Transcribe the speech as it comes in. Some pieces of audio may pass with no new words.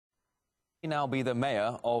Now be the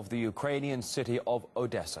mayor of the Ukrainian city of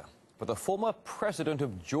Odessa. But the former president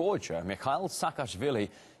of Georgia, Mιχαήλ Σαακασβίλι,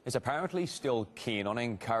 is apparently still keen on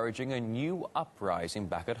encouraging a new uprising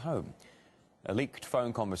back at home. A leaked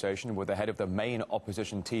phone conversation with the head of the main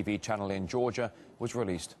opposition TV channel in Georgia was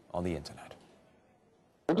released on the internet.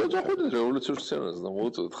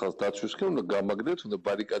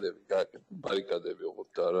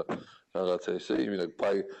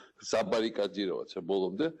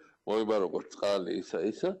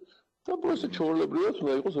 და პროსე ჩორლებრივად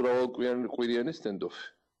უნდა იყოს რავალკვიანი სტენდოფი.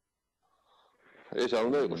 ეს არ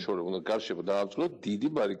უნდა იყოს შორები, უნდა გარშემო დაამწყლოთ დიდი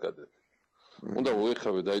ბარიკადები. უნდა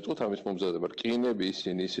უეხავე დაიწყოთ ამის მომზადება. რკინები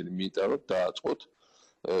ისინი მიიტანოთ, დააწყოთ.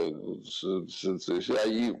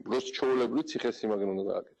 აი პროსე ჩორლებრივად ციხესიმაგრე უნდა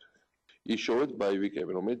გააკეთოს. იშოვეთ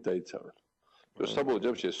ბაივიკები, რომელიც დაიცავენ. საბოლოო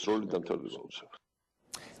ჯამში ეს სრული დამთავრდება უცებ.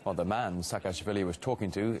 Well, the man Saakashvili was talking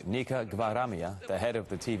to, Nika Gvaramia, the head of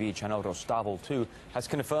the TV channel Rostavel 2, has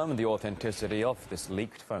confirmed the authenticity of this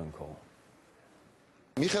leaked phone call.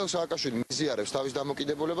 Միխայել Սաակաշվիլին զիարებს თავის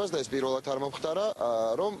დამოკიდებულებას და ეს პირველად არ მომხდარა,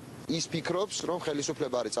 რომ ის ფიქრობს, რომ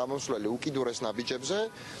ხელისუფლება არის წამოსვლელი უკიდურეს ნაბიჯებზე,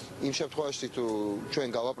 იმ შემთხვევაში თუ ჩვენ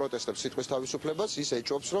გავაპროტესტებთ სიტყვის თავისუფლებას, ის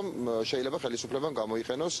ეჭვობს, რომ შეიძლება ხელისუფლებამ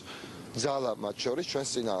გამოიყენოს ძალა მათ შორის ჩვენს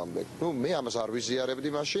წინააღმდეგ. მე ამას არ ვიზიარებდი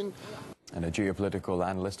მაშინ. And a geopolitical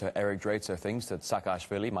analyst, Eric Draitser, thinks that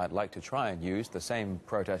Saakashvili might like to try and use the same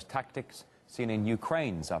protest tactics seen in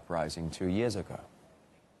Ukraine's uprising 2 years ago.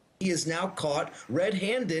 He is now caught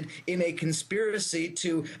red-handed in a conspiracy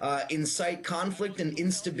to incite conflict and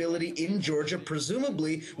instability in Georgia,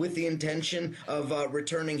 presumably with the intention of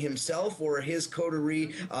returning himself or his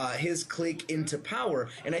coterie, his clique into power.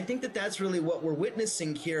 And I think that that's really what we're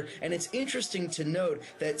witnessing here. And it's interesting to note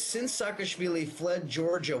that since Saakashvili fled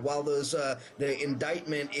Georgia, while the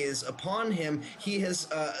indictment is upon him, he has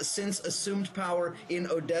since assumed power in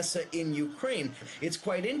Odessa in Ukraine. It's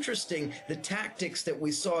quite interesting the tactics that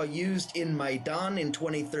we saw used in Maidan in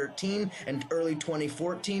 2013 and early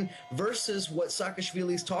 2014 versus what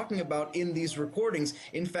Saakashvili is talking about in these recordings.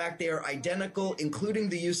 In fact, they are identical, including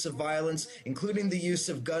the use of violence, including the use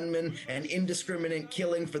of gunmen and indiscriminate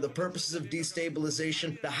killing for the purposes of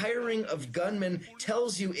destabilization. The hiring of gunmen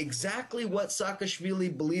tells you exactly what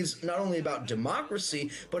Saakashvili believes not only about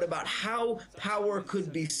democracy, but about how power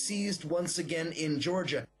could be seized once again in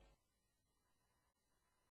Georgia.